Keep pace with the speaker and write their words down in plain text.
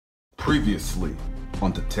Previously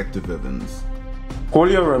on Detective Evans.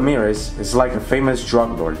 Julio Ramirez is like a famous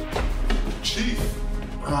drug lord. Chief!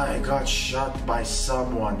 I got shot by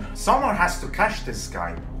someone. Someone has to catch this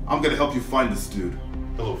guy. I'm gonna help you find this dude.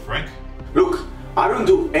 Hello, Frank. Look, I don't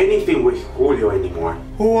do anything with Julio anymore.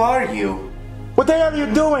 Who are you? What the hell are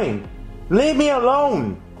you doing? Leave me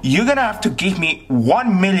alone. You're gonna have to give me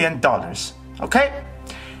 $1 million, okay?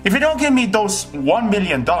 If you don't give me those $1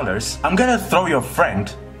 million, I'm gonna throw your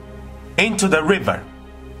friend into the river.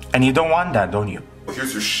 And you don't want that, don't you?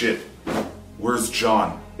 Here's your shit. Where's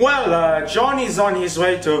John? Well, John is on his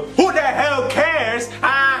way to... Who the hell cares?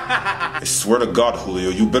 I swear to God, Julio,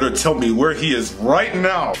 you better tell me where he is right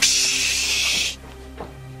now.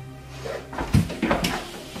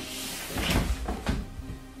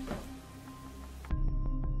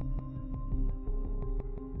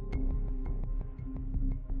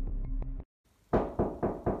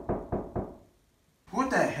 Who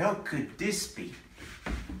the hell could this be?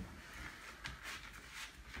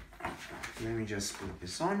 Let me just put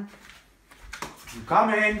this on. I'm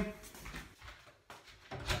coming.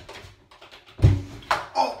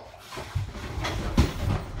 Oh!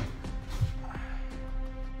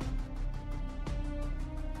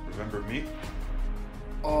 Remember me?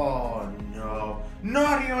 Oh no.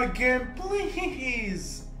 Not you again,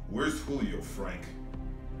 please! Where's Julio, Frank?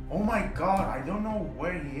 Oh my god, I don't know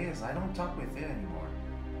where he is. I don't talk with him anymore.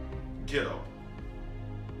 Get up.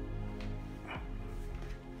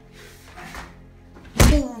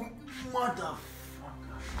 Oh, motherfucker.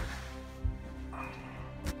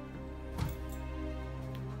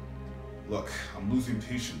 Look, I'm losing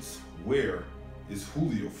patience. Where is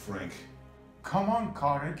Julio, Frank? Come on,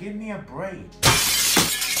 Carter, give me a break.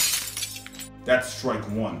 That's strike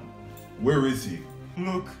one. Where is he?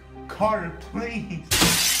 Look, Carter, please.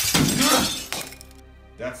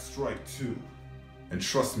 That's strike two. And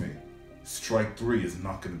trust me, strike three is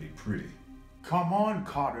not gonna be pretty. Come on,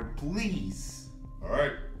 Carter, please.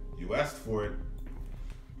 Alright, you asked for it.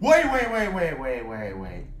 Wait.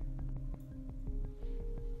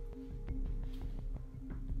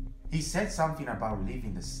 He said something about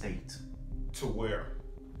leaving the state. To where?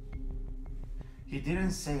 He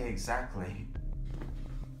didn't say exactly.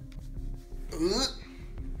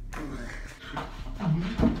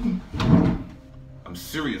 I'm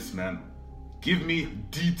serious, man. Give me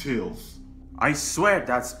details. I swear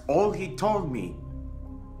that's all he told me.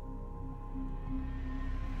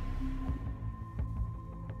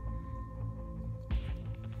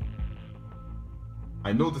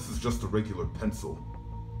 I know this is just a regular pencil,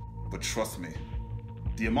 but trust me,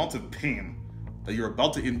 the amount of pain that you're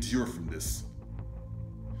about to endure from this,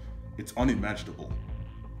 it's unimaginable.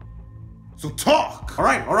 So talk! All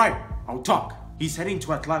right, I'll talk. He's heading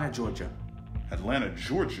to Atlanta, Georgia. Atlanta,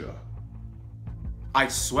 Georgia? I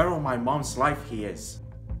swear on my mom's life he is.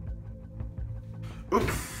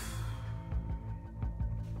 Oof.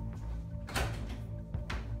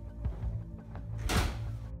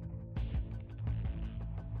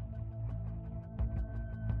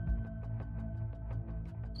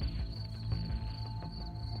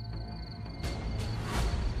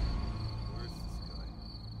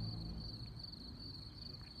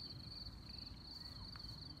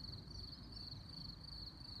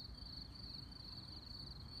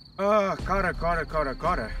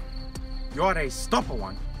 Carter. You are a stubborn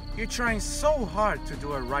one. You're trying so hard to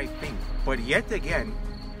do a right thing, but yet again,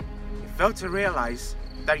 you fail to realize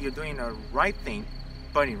that you're doing a right thing,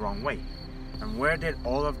 but in the wrong way. And where did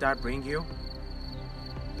all of that bring you?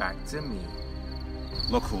 Back to me.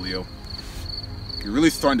 Look, Julio, you're really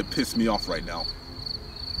starting to piss me off right now.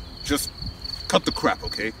 Just cut the crap,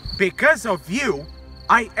 okay? Because of you,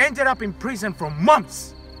 I ended up in prison for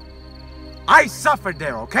months. I suffered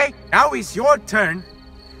there, okay? Now it's your turn,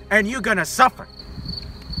 and you're gonna suffer.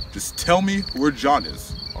 Just tell me where John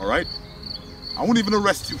is, alright? I won't even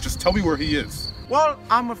arrest you, just tell me where he is. Well,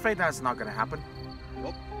 I'm afraid that's not gonna happen.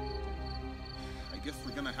 Well, I guess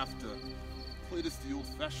we're gonna have to play this the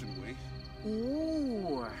old-fashioned way.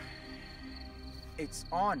 Ooh. It's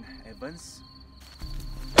on, Evans.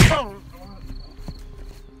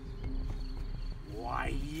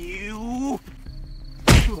 Why, you...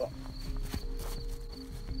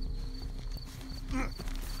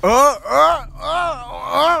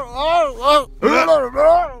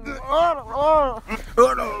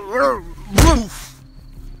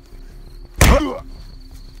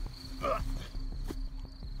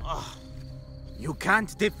 You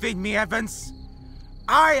can't defeat me, Evans.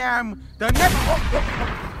 I am the next...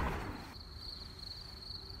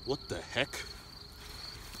 What the heck?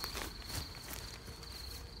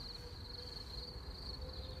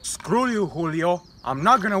 Screw you, Julio. I'm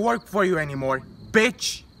not gonna work for you anymore,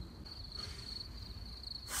 bitch!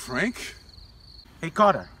 Frank? Hey,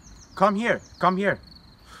 Carter, come here, come here.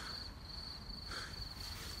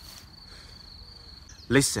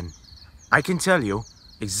 Listen, I can tell you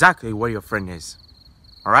exactly where your friend is,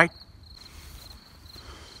 all right?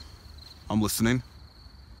 I'm listening.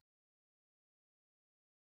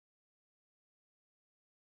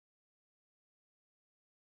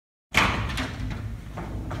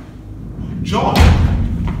 John!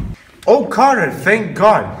 Oh, Carter, thank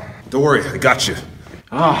God. Don't worry, I got you.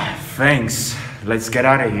 Ah, thanks. Let's get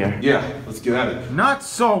out of here. Yeah, let's get at it. Not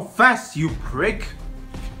so fast, you prick.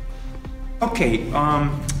 Okay,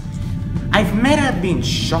 I've met have been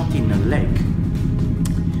shot in the leg.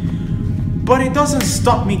 But it doesn't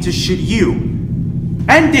stop me to shoot you.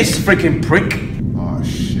 And this freaking prick. Aw,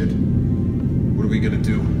 shit. What are we gonna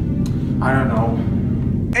do? I don't know.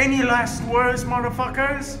 Any last words,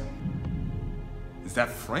 motherfuckers? Is that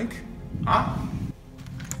Frank? Huh?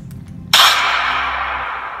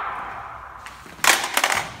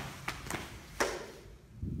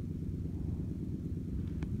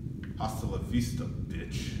 Hasta la vista,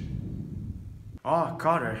 bitch. Oh,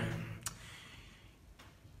 Carter.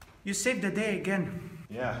 You saved the day again.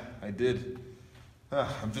 Yeah, I did.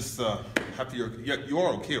 I'm just happy you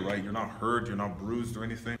are okay, right? You're not hurt, you're not bruised or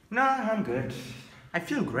anything? Nah, I'm good. I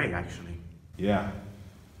feel great, actually. Yeah.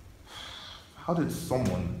 How did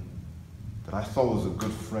someone that I thought was a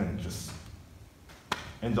good friend just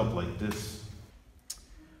end up like this?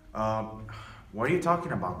 What are you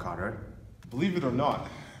talking about, Carter? Believe it or not,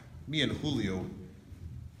 me and Julio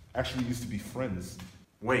actually used to be friends.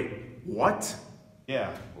 Wait, what?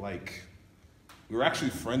 Yeah, like, we were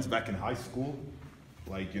actually friends back in high school.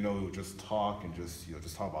 Like, we would just talk and just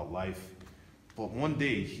talk about life. But one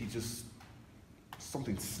day,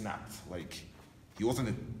 something snapped. Like, he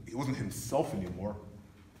wasn't himself anymore.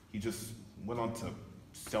 He just went on to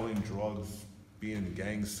selling drugs, being in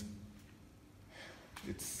gangs.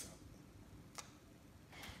 It's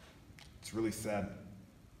really sad.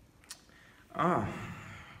 Ah,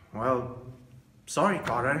 well, sorry,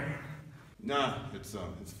 Carter. Nah, it's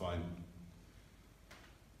fine.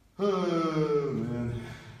 Oh, man.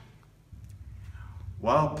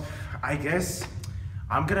 Well, I guess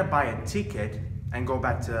I'm gonna buy a ticket and go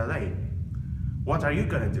back to LA. What are you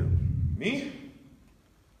gonna do? Me?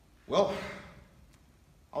 Well,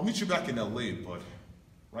 I'll meet you back in LA, but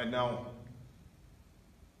right now,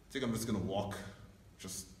 I think I'm just gonna walk,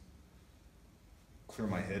 just clear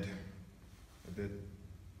my head a bit.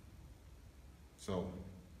 So,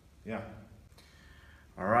 yeah.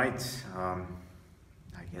 All right.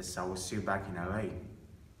 I guess I will see you back in LA.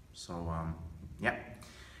 So, yeah.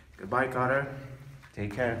 Goodbye, Carter.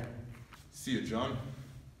 Take care. See you, John.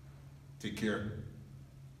 Take care.